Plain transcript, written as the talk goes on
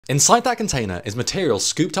Inside that container is material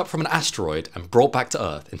scooped up from an asteroid and brought back to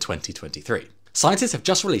Earth in 2023. Scientists have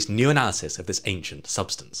just released new analysis of this ancient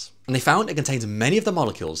substance, and they found it contains many of the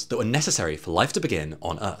molecules that were necessary for life to begin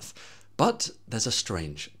on Earth. But there's a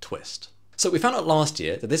strange twist. So we found out last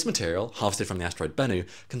year that this material, harvested from the asteroid Bennu,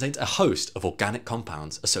 contains a host of organic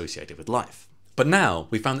compounds associated with life. But now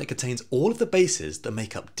we found that it contains all of the bases that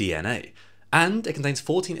make up DNA, and it contains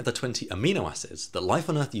 14 of the 20 amino acids that life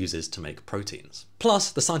on Earth uses to make proteins.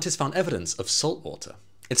 Plus, the scientists found evidence of salt water.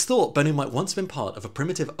 It's thought Bennu might once have been part of a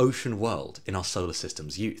primitive ocean world in our solar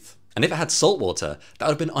system's youth. And if it had salt water, that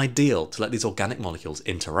would have been ideal to let these organic molecules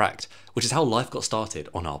interact, which is how life got started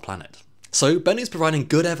on our planet. So Bennu is providing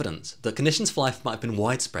good evidence that conditions for life might have been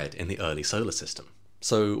widespread in the early solar system.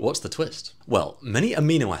 So what's the twist? Well, many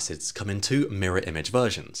amino acids come in two mirror image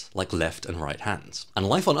versions, like left and right hands, and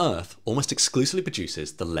life on Earth almost exclusively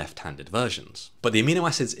produces the left-handed versions. But the amino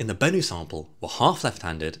acids in the Bennu sample were half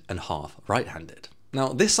left-handed and half right-handed. Now,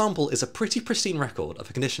 this sample is a pretty pristine record of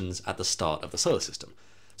the conditions at the start of the solar system.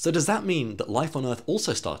 So does that mean that life on Earth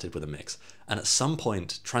also started with a mix, and at some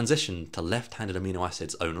point transitioned to left-handed amino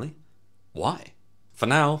acids only? Why? For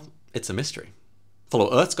now, it's a mystery. Follow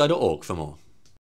earthsky.org for more.